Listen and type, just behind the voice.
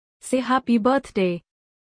say happy birthday.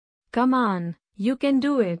 Come on, you can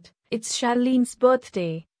do it. It's Sharlynn's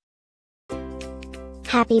birthday.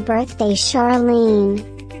 Happy birthday, Sharlynn.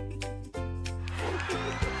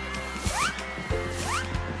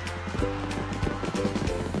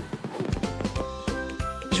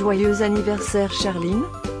 Joyeux anniversaire, Sharlynn.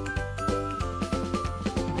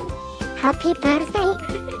 Happy birthday,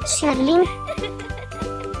 Sharlynn.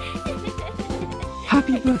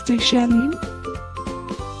 Happy birthday, Sharlynn.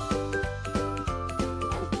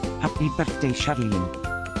 Happy birthday, Sharlynn.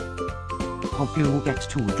 Hope you get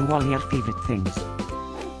to do all your favorite things.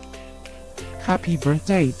 Happy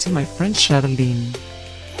birthday to my friend Sharlynn.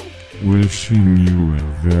 Wishing you a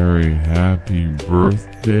very happy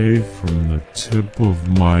birthday from the tip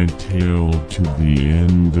of my tail to the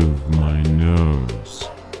end of my nose.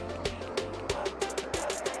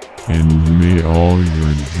 And may all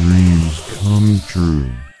your dreams come true.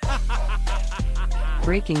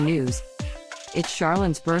 Breaking news. It's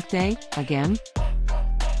Sharlynn's birthday, again?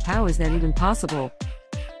 How is that even possible?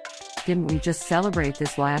 Didn't we just celebrate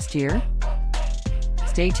this last year?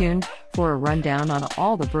 Stay tuned for a rundown on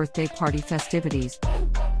all the birthday party festivities.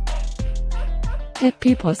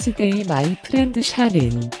 Happy birthday, my friend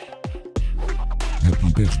Sharlynn.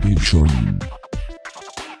 Happy birthday, Sharlynn.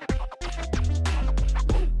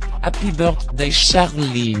 Happy birthday,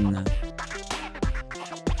 Sharlynn.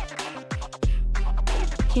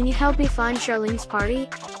 Can you help me find Sharlynn's party?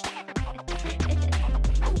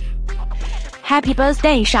 Happy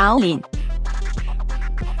birthday, Sharlynn.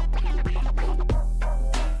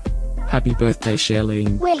 Happy birthday,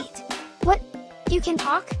 Sharlynn. Wait, what? You can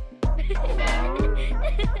talk?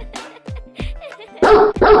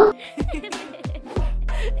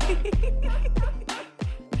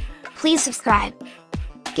 Please subscribe,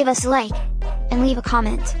 give us a like, and leave a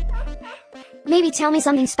comment. Maybe tell me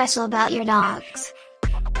something special about your dogs.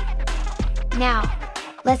 Now,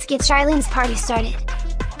 let's get Sharlynn's party started.